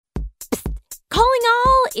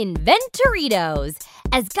Inventoritos.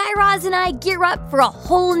 As Guy Raz and I gear up for a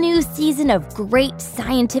whole new season of great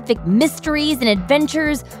scientific mysteries and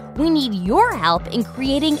adventures, we need your help in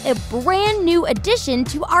creating a brand new addition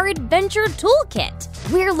to our adventure toolkit.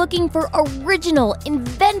 We're looking for original,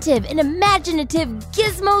 inventive, and imaginative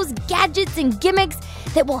gizmos, gadgets, and gimmicks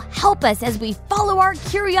that will help us as we follow our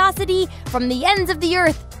curiosity from the ends of the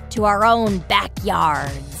earth to our own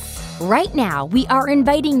backyards. Right now, we are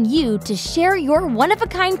inviting you to share your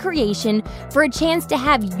one-of-a-kind creation for a chance to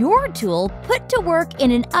have your tool put to work in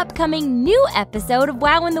an upcoming new episode of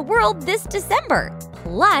Wow in the World this December.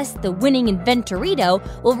 Plus, the winning Inventorito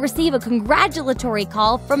will receive a congratulatory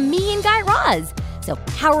call from me and Guy Raz. So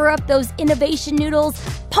power up those innovation noodles,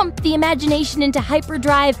 pump the imagination into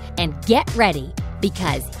hyperdrive, and get ready,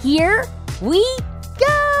 because here we go!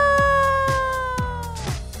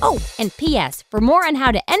 Oh, and P.S. For more on how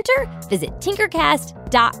to enter, visit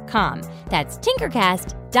tinkercast.com. That's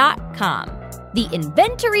tinkercast.com. The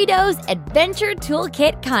Inventoritos Adventure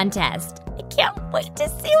Toolkit Contest. I can't wait to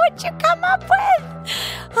see what you come up with.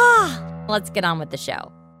 Let's get on with the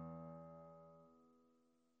show.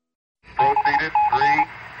 Proceeded. 3,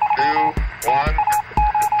 2, 1,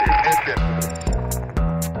 ignition.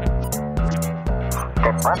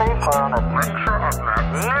 Get ready for an adventure of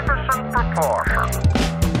magnificent proportions.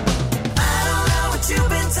 You've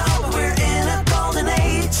been told we're in a golden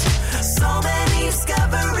age. So many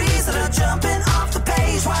discoveries that are jumping off the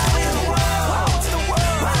page. Wow in the world.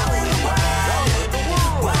 Wow in the world. Wow in the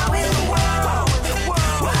world. Wow in the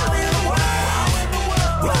world. Wow in the world.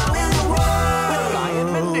 Wow in the world. With Guy and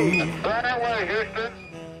Mindy. Right away, Houston.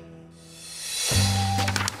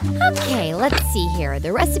 Okay, let's see here.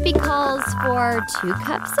 The recipe calls for 2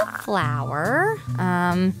 cups of flour.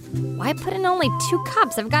 Why put in only 2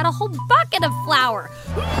 cups? I've got a whole bucket of flour.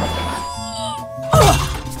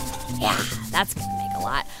 Yeah, that's gonna make a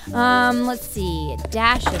lot. Let's see, a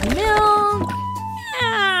dash of milk.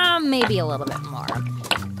 Maybe a little bit more.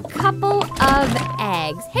 Couple of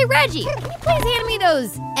eggs. Hey, Reggie, can you please hand me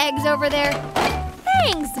those eggs over there?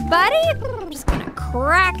 Thanks, buddy. I'm just gonna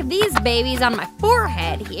crack these babies on my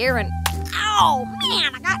forehead here and... Ow,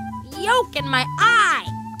 man, I got yolk in my eye.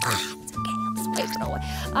 It's okay, I'll just wipe it away.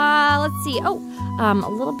 Let's see. A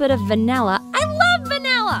little bit of vanilla. I love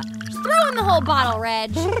vanilla. Throw in the whole bottle,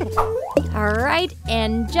 Reg. All right,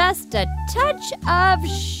 and just a touch of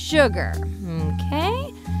sugar.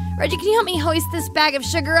 Okay. Reggie, can you help me hoist this bag of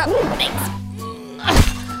sugar up? Thanks.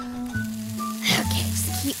 Okay,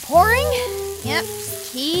 just keep pouring. Yep,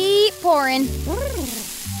 just keep pouring.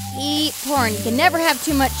 Keep pouring. You can never have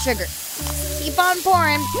too much sugar. Keep on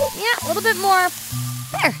pouring. Yeah, a little bit more.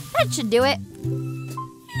 There, that should do it.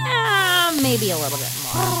 Maybe a little bit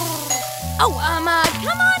more. Oh, come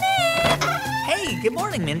on in. Hey, good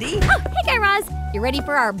morning, Mindy. Oh, hey, Guy Raz. You ready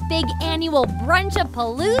for our big annual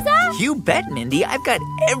brunch-a-palooza? You bet, Mindy. I've got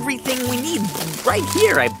everything we need right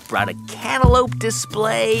here. I brought a cantaloupe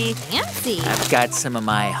display. Fancy. I've got some of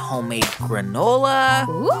my homemade granola.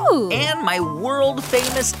 Ooh. And my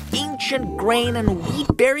world-famous ancient grain and wheat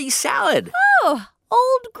berry salad. Oh,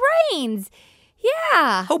 old grains.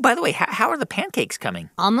 Yeah. Oh, by the way, how are the pancakes coming?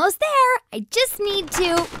 Almost there. I just need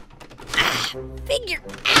to figure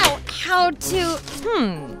out how to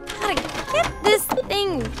get this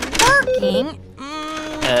thing working.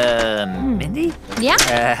 Mindy?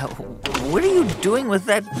 Yeah? What are you doing with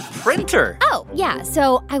that printer? Oh, yeah.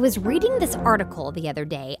 So I was reading this article the other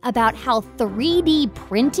day about how 3D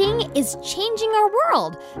printing is changing our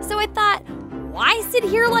world. So I thought, why sit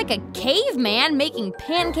here like a caveman making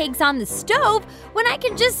pancakes on the stove when I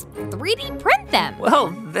can just 3D print them?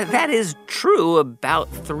 Well, that is true about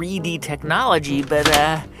 3D technology, but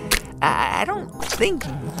I don't think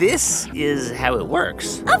this is how it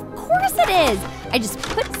works. Of course it is. I just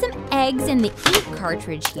put some eggs in the ink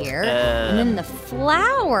cartridge here, and then the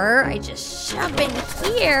flour I just shove in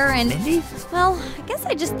here, and... Mindy? Well, I guess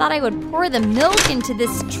I just thought I would pour the milk into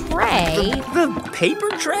this tray. The paper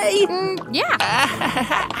tray? Yeah.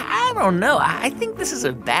 I don't know. I think this is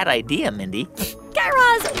a bad idea, Mindy. Guy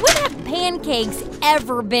Raz, when have pancakes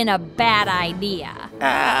ever been a bad idea?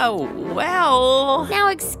 Well... Now,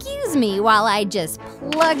 excuse me while I just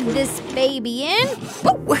plug this baby in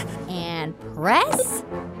and press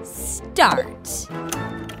start.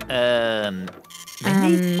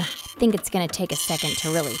 Mindy? I think it's going to take a second to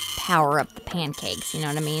really power up the pancakes, you know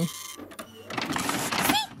what I mean?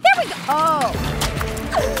 See? There we go. Oh.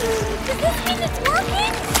 Does this mean it's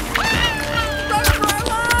working? Run for our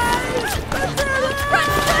lives! Run!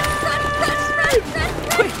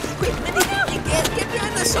 Quick, Mindy, get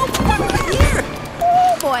behind the sofa right here.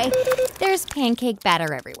 Oh, boy. there's pancake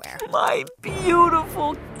batter everywhere. My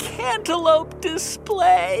beautiful cantaloupe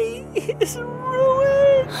display is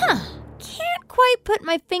ruined. Can't quite put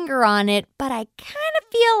my finger on it, but I kind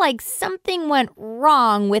of feel like something went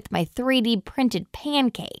wrong with my 3D printed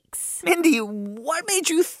pancakes. Mindy, what made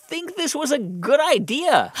you think this was a good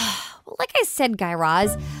idea? Well, like I said, Guy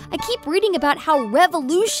Raz, I keep reading about how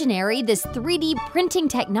revolutionary this 3D printing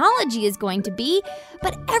technology is going to be,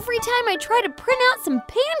 but every time I try to print out some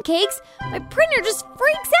pancakes, my printer just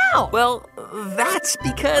freaks out. Well, that's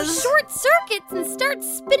because... Short circuits and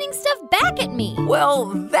starts spitting stuff back at me. Well,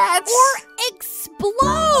 that's... Or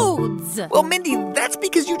explodes. Well, Mindy, that's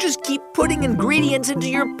because you just keep putting ingredients into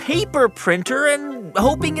your paper printer and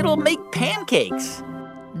hoping it'll make pancakes.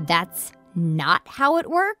 That's not how it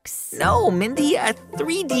works? No, Mindy, a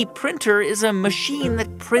 3D printer is a machine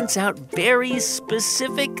that prints out very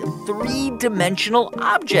specific three-dimensional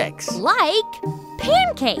objects. Like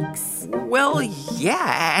pancakes. Well,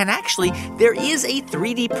 yeah, and actually, there is a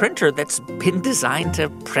 3D printer that's been designed to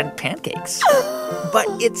print pancakes. But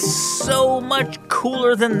it's so much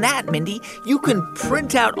cooler than that, Mindy. You can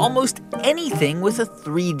print out almost anything with a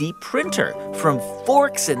 3D printer, from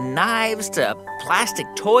forks and knives to plastic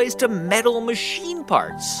toys to metal machine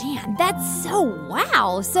parts. Man, that's so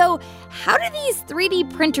wow. So how do these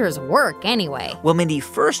 3D printers work anyway? Well, Mindy,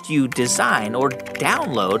 first you design or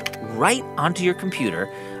download right onto your computer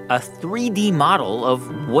a 3D model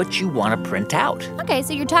of what you want to print out. Okay,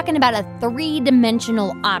 so you're talking about a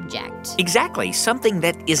three-dimensional object. Exactly, something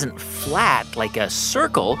that isn't flat like a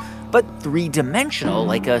circle, but three-dimensional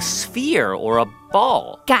like a sphere or a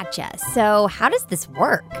ball. Gotcha. So how does this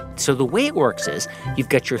work? So the way it works is you've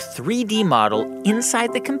got your 3D model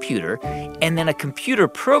inside the computer, and then a computer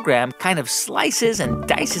program kind of slices and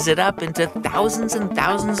dices it up into thousands and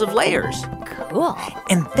thousands of layers. Cool.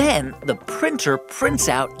 And then the printer prints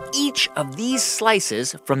out each of these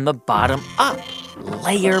slices from the bottom up,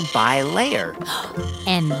 layer by layer.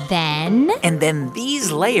 And then? And then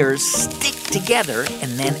these layers stick together,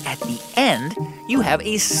 and then at the end, you have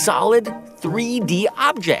a solid 3D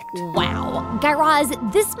object. Wow. Guy Raz,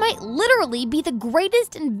 this might literally be the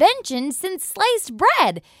greatest invention since sliced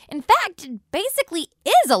bread. In fact, it basically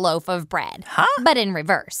is a loaf of bread. Huh? But in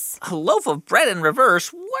reverse. A loaf of bread in reverse?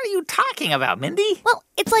 What are you talking about, Mindy? Well,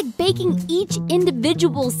 it's like baking each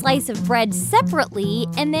individual slice of bread separately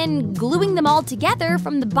and then gluing them all together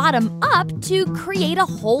from the bottom up to create a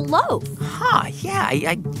whole loaf. Huh, yeah,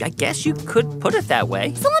 I guess you could put it that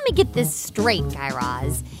way. So let me get this straight, Guy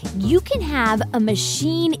Raz. You can have a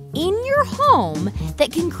machine in your home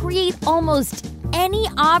that can create almost any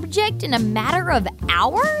object in a matter of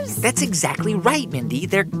hours? That's exactly right, Mindy.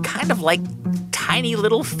 They're kind of like tiny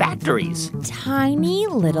little factories. Tiny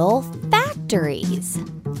little factories.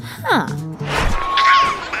 Huh.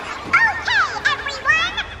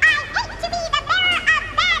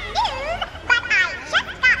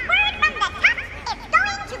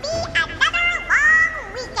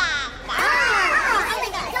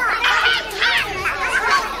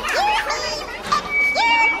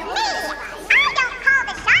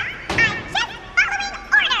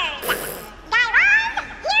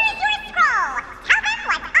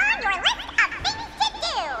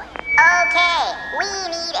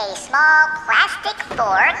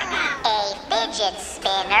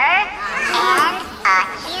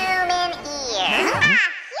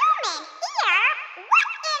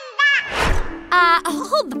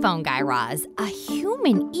 Hold the phone, Guy Raz. A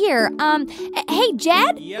human ear? Hey,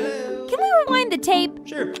 Jed? Hello? Can we rewind the tape?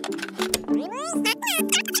 Sure.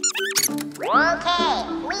 Okay,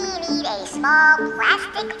 we need a small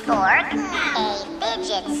plastic fork, a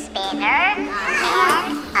fidget spinner,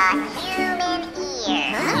 and a human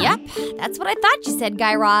ear. Yep, that's what I thought you said,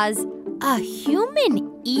 Guy Raz. A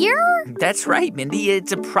human ear? That's right, Mindy.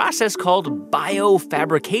 It's a process called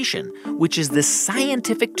biofabrication, which is the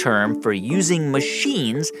scientific term for using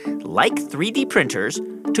machines like 3D printers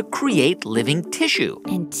to create living tissue.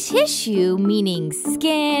 And tissue meaning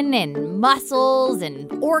skin and muscles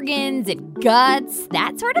and organs and guts,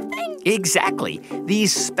 that sort of thing? Exactly.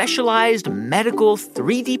 These specialized medical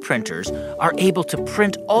 3D printers are able to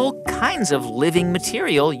print all kinds of living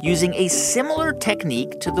material using a similar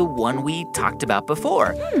technique to the one we talked about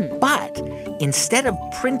before. But instead of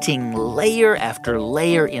printing layer after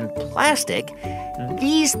layer in plastic,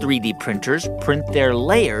 these 3D printers print their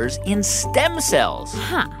layers in stem cells.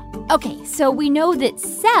 Huh. Okay, so we know that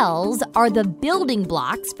cells are the building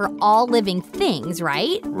blocks for all living things,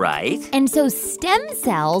 right? Right. And so stem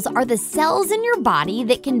cells are the cells in your body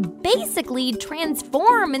that can basically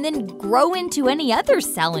transform and then grow into any other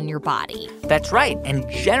cell in your body. That's right. And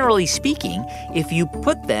generally speaking, if you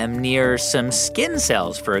put them near some skin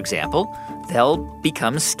cells, for example, they'll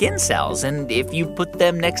become skin cells. And if you put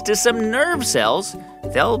them next to some nerve cells,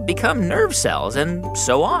 they'll become nerve cells, and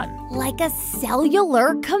so on. Like a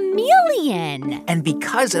cellular chameleon. And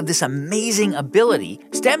because of this amazing ability,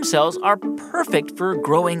 stem cells are perfect for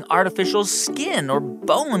growing artificial skin or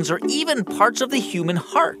bones or even parts of the human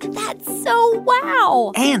heart. That's so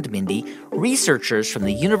wow. And, Mindy, researchers from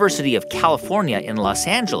the University of California in Los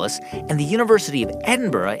Angeles and the University of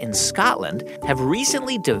Edinburgh in Scotland have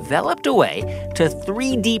recently developed a way to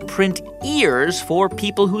 3D print ears for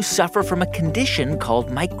people who suffer from a condition called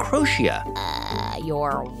microtia.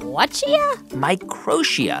 Your whatchia?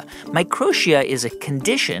 Microtia. Microtia is a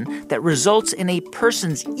condition that results in a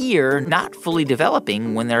person's ear not fully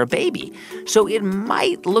developing when they're a baby. So it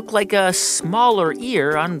might look like a smaller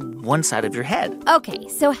ear on one side of your head. Okay,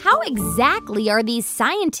 so how exactly are these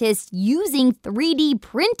scientists using 3D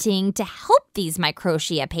printing to help these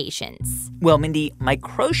microtia patients? Well, Mindy,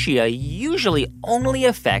 microtia usually only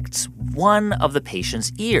affects one of the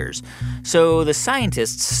patient's ears. So the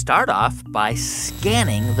scientists start off by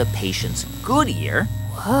scanning the patient's good ear.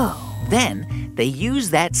 Whoa. Then they use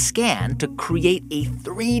that scan to create a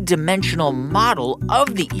three-dimensional model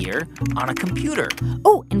of the ear on a computer.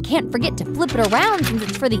 Oh, and can't forget to flip it around since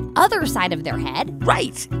it's for the other side of their head.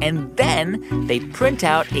 Right. And then they print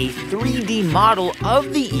out a 3D model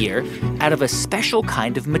of the ear out of a special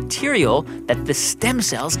kind of material that the stem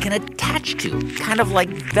cells can attach to, kind of like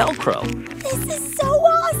Velcro. This is so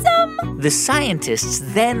awesome. The scientists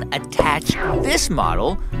then attach this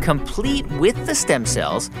model, complete with the stem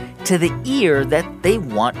cells, to the ear that they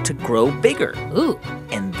want to grow bigger. Ooh.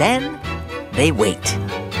 And then they wait.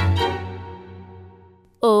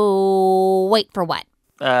 Oh, wait for what?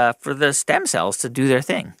 For the stem cells to do their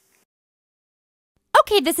thing.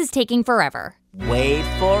 Okay, this is taking forever. Wait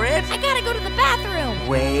for it. I gotta go to the bathroom.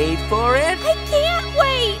 Wait for it. I can't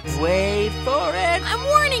wait. Wait for it. I'm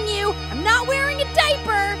warning you, I'm not wearing a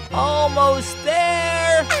diaper. Almost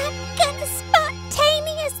there. I'm gonna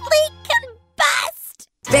spontaneously combust.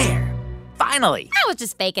 There. Finally. I was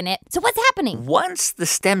just faking it. So what's happening? Once the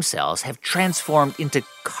stem cells have transformed into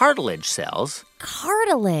cartilage cells.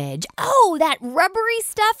 Cartilage. Oh, that rubbery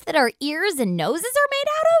stuff that our ears and noses are made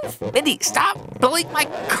out of? Mindy, stop pulling my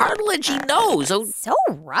cartilagey nose. Oh. So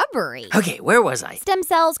rubbery. Okay, where was I? Stem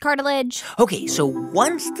cells, cartilage. Okay, so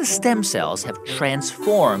once the stem cells have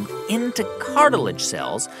transformed into cartilage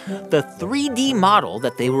cells, the 3D model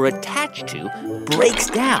that they were attached to breaks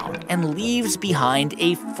down and leaves behind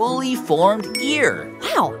a fully formed ear.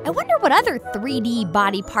 Wow, I wonder what other 3D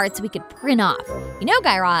body parts we could print off. You know,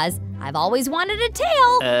 Guy Raz, I've always wanted a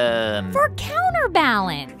tail. For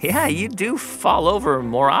counterbalance. Yeah, you do fall over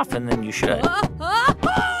more often than you should.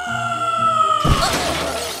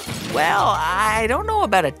 Well, I don't know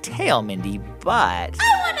about a tail, Mindy, but...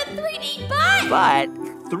 I want a 3D butt! But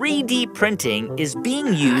 3D printing is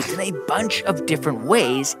being used in a bunch of different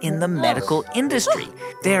ways in the medical industry.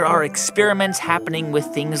 There are experiments happening with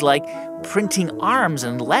things like printing arms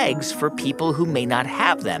and legs for people who may not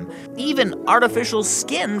have them, even artificial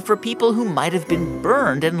skin for people who might have been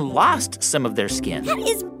burned and lost some of their skin. That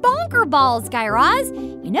is bonker balls, Guy Raz.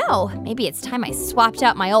 You know, maybe it's time I swapped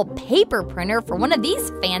out my old paper printer for one of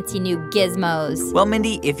these fancy new gizmos. Well,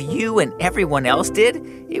 Mindy, if you and everyone else did,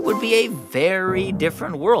 it would be a very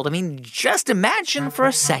different world. I mean, just imagine for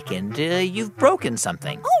a second you've broken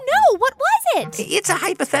something. Oh, no, what was it? It's a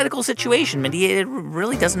hypothetical situation, Mindy. It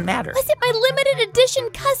really doesn't matter. Was it my limited edition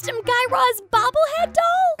custom Guy Raz bobblehead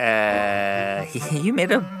doll? You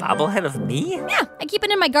made a bobblehead of me? Yeah, I keep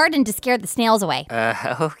it in my garden to scare the snails away.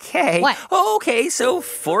 Okay. What? Okay, so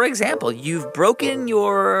for example, you've broken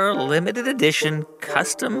your limited edition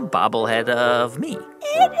custom bobblehead of me.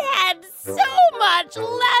 It had so much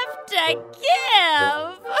left to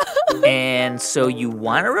give. And so you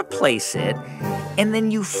want to replace it, and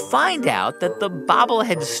then you find out that the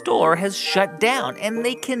bobblehead store has shut down and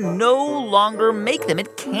they can no longer make them.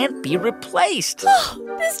 It can't be replaced.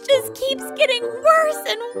 This just keeps getting worse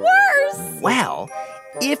and worse. Well,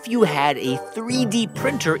 if you had a 3D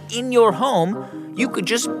printer in your home, you could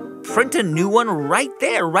just print a new one right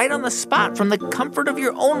there, right on the spot, from the comfort of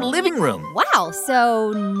your own living room. Wow,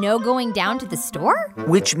 so no going down to the store?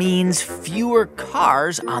 Which means fewer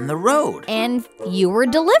cars on the road. And fewer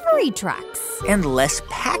delivery trucks. And less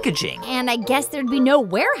packaging. And I guess there'd be no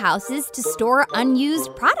warehouses to store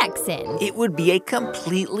unused products in. It would be a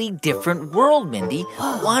completely different world, Mindy.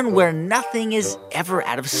 One where nothing is ever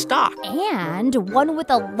out of stock. And one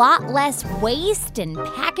with a lot less waste and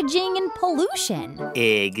packaging and pollution.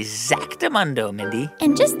 Exactamundo, Mindy.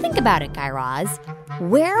 And just think about it, Guy Raz.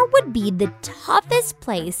 Where would be the toughest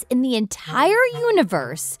place in the entire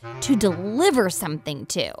universe to deliver something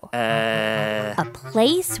to? A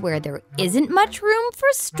place where there isn't much room for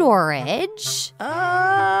storage.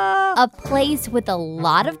 A place with a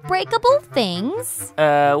lot of breakable things.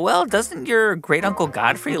 Well, doesn't your great-uncle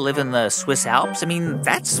Godfrey live in the Swiss Alps? I mean,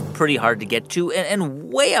 that's pretty hard to get to.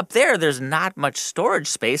 And way up there's not much storage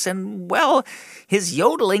space. And, well, his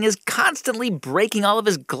yodeling is constantly breaking all of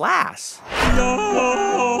his glass.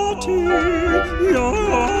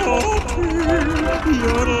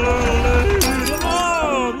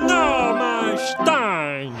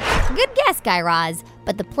 Good guess, Guy Raz.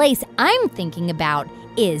 But the place I'm thinking about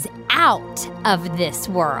is out of this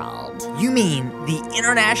world. You mean the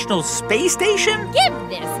International Space Station? Give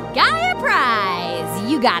this guy a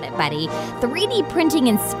prize. You got it, buddy. 3D printing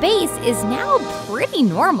in space is now pretty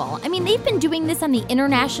normal. I mean, they've been doing this on the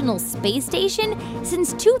International Space Station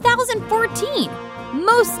since 2014,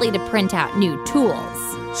 mostly to print out new tools.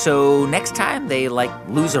 So next time they,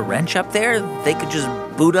 lose a wrench up there, they could just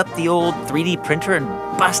boot up the old 3D printer and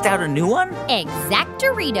bust out a new one?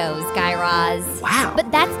 Exactoritos, Guy Raz. Wow.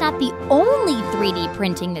 But that's not the only 3D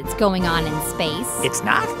printing that's going on in space. It's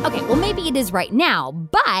not? Okay, well, maybe it is right now,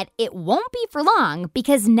 but it won't be for long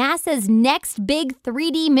because NASA's next big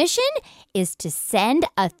 3D mission is to send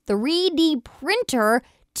a 3D printer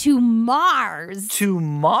to Mars. To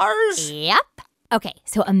Mars? Yep. Okay,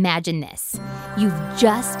 so imagine this. You've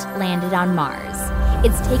just landed on Mars.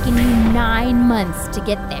 It's taken you 9 months to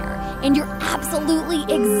get there, and you're absolutely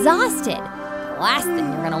exhausted. The last thing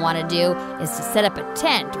you're going to want to do is to set up a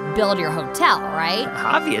tent or build your hotel, right?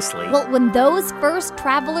 Obviously. Well, when those first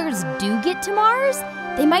travelers do get to Mars,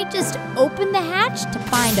 they might just open the hatch to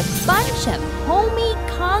find a bunch of homey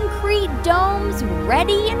concrete domes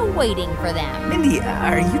ready and waiting for them. Mindy,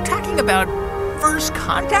 are you talking about first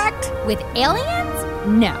contact? With aliens?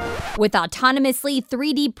 No. With autonomously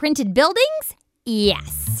 3D printed buildings?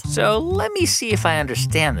 Yes. So let me see if I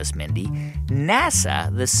understand this, Mindy.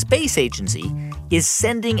 NASA, the space agency, is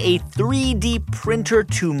sending a 3D printer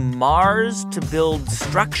to Mars to build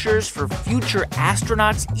structures for future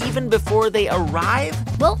astronauts even before they arrive?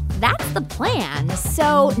 Well, that's the plan.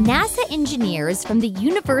 So NASA engineers from the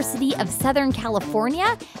University of Southern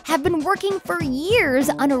California have been working for years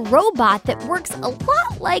on a robot that works a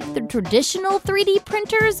lot like the traditional 3D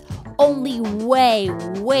printers, only way,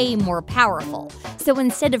 way more powerful. So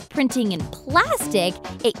instead of printing in plastic,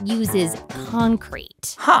 it uses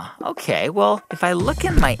concrete. Huh, okay. Well, if I look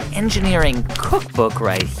in my engineering cookbook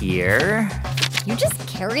right here... You just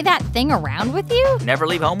carry that thing around with you? Never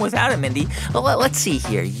leave home without it, Mindy. Well, let's see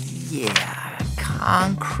here. Yeah,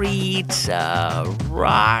 concrete,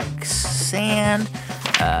 rocks, sand,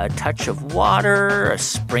 a touch of water, a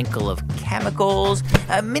sprinkle of chemicals.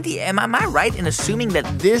 Mindy, am I right in assuming that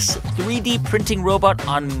this 3D printing robot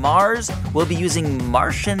on Mars will be using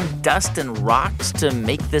Martian dust and rocks to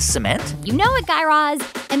make this cement? You know it, Guy Raz.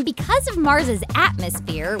 And because of Mars's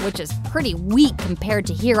atmosphere, which is pretty weak compared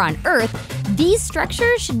to here on Earth, these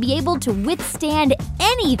structures should be able to withstand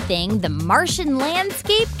anything the Martian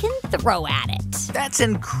landscape can throw at it. That's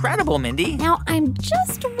incredible, Mindy. Now, I'm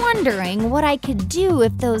just wondering what I could do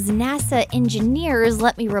if those NASA engineers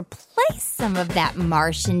let me replace some of that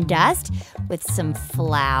Martian dust with some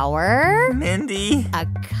flour. Mindy. A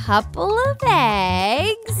couple of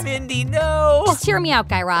eggs. Mindy, no. Just hear me out,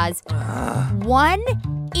 Guy Raz. One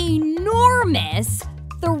enormous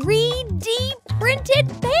 3D printed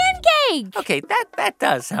pancake. Okay, that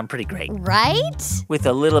does sound pretty great. Right? With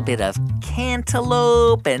a little bit of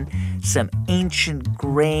cantaloupe and some ancient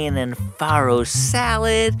grain and farro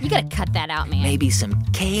salad. You gotta cut that out, man. Maybe some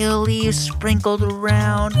kale leaves sprinkled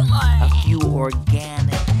around. A few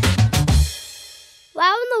organic.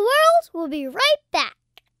 Wow in the World will be right back.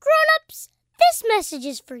 Grown-ups, this message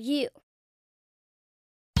is for you.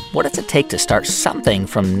 What does it take to start something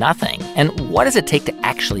from nothing? And what does it take to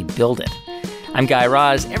actually build it? I'm Guy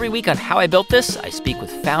Raz. Every week on How I Built This, I speak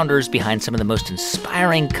with founders behind some of the most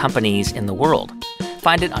inspiring companies in the world.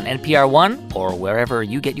 Find it on NPR One or wherever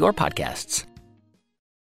you get your podcasts.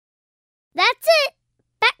 That's it.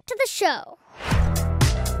 Back to the show.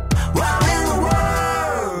 wow in the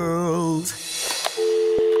world.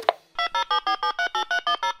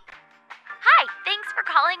 Hi, thanks for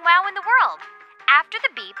calling Wow in the World. After the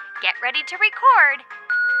beep, get ready to record.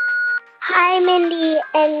 Hi, Mindy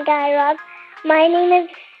and Guy Raz. My name is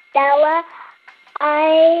Stella.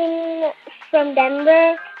 I'm from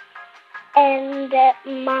Denver, and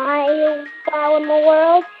my wow in the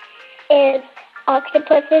world is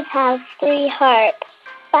octopuses have 3 hearts.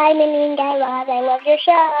 Bye, Mindy and Guy Raz. I love your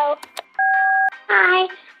show. Hi,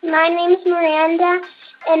 my name is Miranda,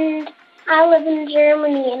 and I live in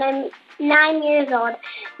Germany, and I'm 9 years old.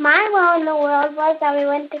 My wow in the world was that we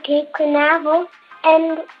went to Cape Canaveral,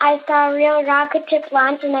 and I saw a real rocket ship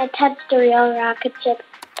launch, and I touched a real rocket ship.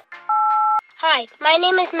 Hi, my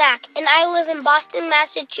name is Mac, and I live in Boston,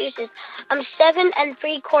 Massachusetts. I'm 7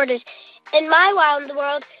 3/4, and my wow in the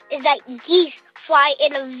world is that geese fly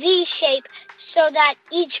in a V shape so that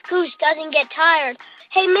each goose doesn't get tired.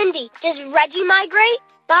 Hey, Mindy, does Reggie migrate?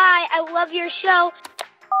 Bye, I love your show.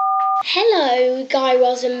 Hello, Guy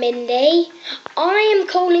Raz and Mindy. I am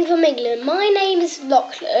calling from England. My name is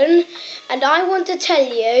Lachlan, and I want to tell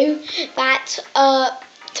you that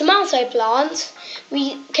tomato plants,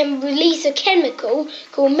 we can release a chemical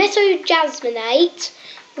called methyljasminate,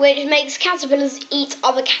 which makes caterpillars eat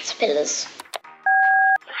other caterpillars.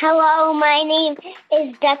 Hello, my name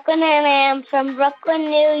is Declan, and I am from Brooklyn,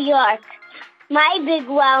 New York. My big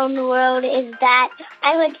wow in the world is that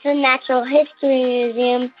I went to the Natural History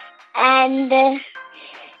Museum and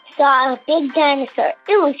saw a big dinosaur.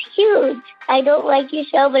 It was huge. I don't like your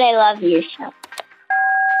show, but I love your show.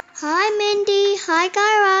 Hi, Mindy. Hi,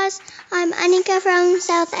 Guy Raz. I'm Annika from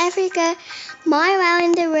South Africa. My wow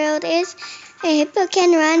in the world is a hippo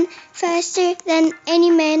can run faster than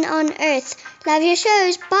any man on earth. Love your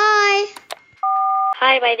shows. Bye.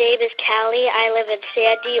 Hi, my name is Callie. I live in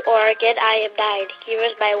Sandy, Oregon. I am 9. Here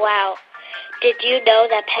is my wow. Did you know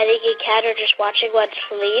that petting a cat or just watching one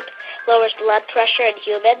sleep lowers blood pressure in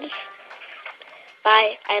humans?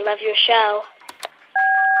 Bye. I love your show.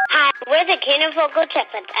 Hi, we're the Kindervogel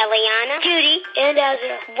triplets, Eliana, Judy, and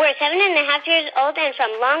Ezra. We're 7.5 years old and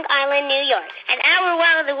from Long Island, New York. And our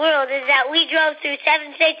wow in the world is that we drove through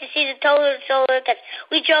 7 states to see the total solar eclipse.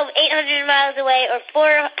 We drove 800 miles away, or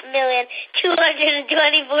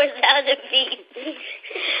 4,224,000 feet,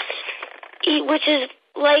 which is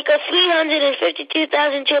like a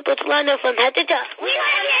 352,000 triplets lined up from head to toe. We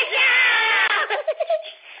love your show!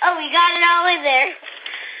 Oh, we got it all in there.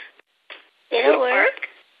 Did it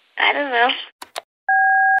work? I don't know.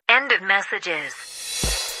 End of messages.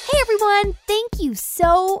 Hey everyone, thank you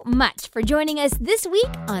so much for joining us this week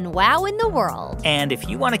on Wow in the World. And if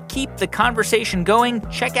you want to keep the conversation going,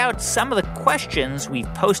 check out some of the questions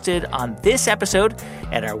we've posted on this episode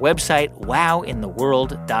at our website,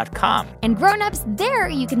 wowintheworld.com. And grown-ups, there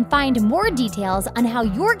you can find more details on how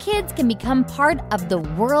your kids can become part of the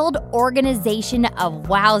World Organization of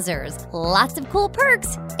Wowzers. Lots of cool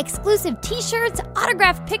perks, exclusive t-shirts,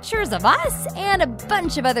 autographed pictures of us, and a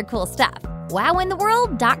bunch of other cool stuff.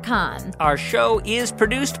 wowintheworld.com. Our show is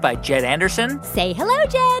produced by Jed Anderson. Say hello,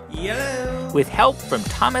 Jed. Hello. With help from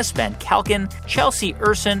Thomas Van Kalken, Chelsea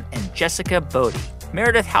Urson, and Jessica Bodie.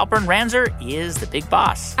 Meredith Halpern-Ranzer is the big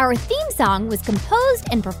boss. Our theme song was composed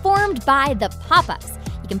and performed by The Pop-Ups.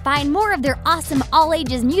 You can find more of their awesome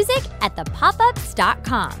all-ages music at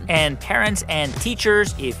thepopups.com. And parents and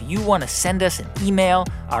teachers, if you want to send us an email,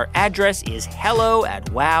 our address is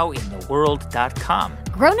hello@wowintheworld.com.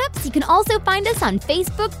 Grown-ups, you can also find us on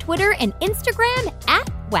Facebook, Twitter, and Instagram at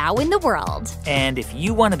Wow in the World. And if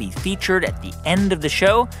you want to be featured at the end of the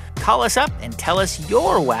show, call us up and tell us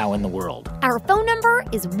your wow in the world. Our phone number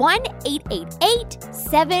is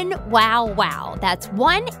 1-888-7-WOW-WOW. That's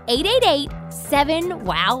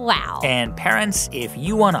 1-888-7-WOW-WOW. And parents, if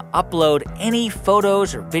you want to upload any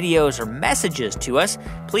photos or videos or messages to us,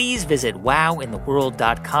 please visit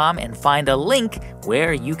wowintheworld.com and find a link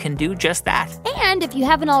where you can do just that. And if you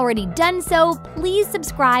haven't already done so, please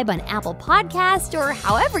subscribe on Apple Podcasts or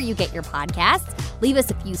however you get your podcasts. Leave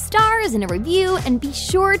us a few stars and a review, and be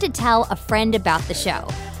sure to tell a friend about the show.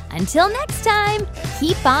 Until next time,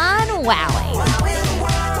 keep on wowing.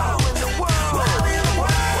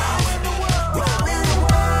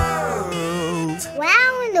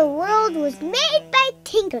 Wow in the World was made by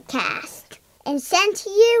Tinkercast and sent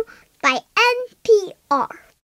to you by NPR.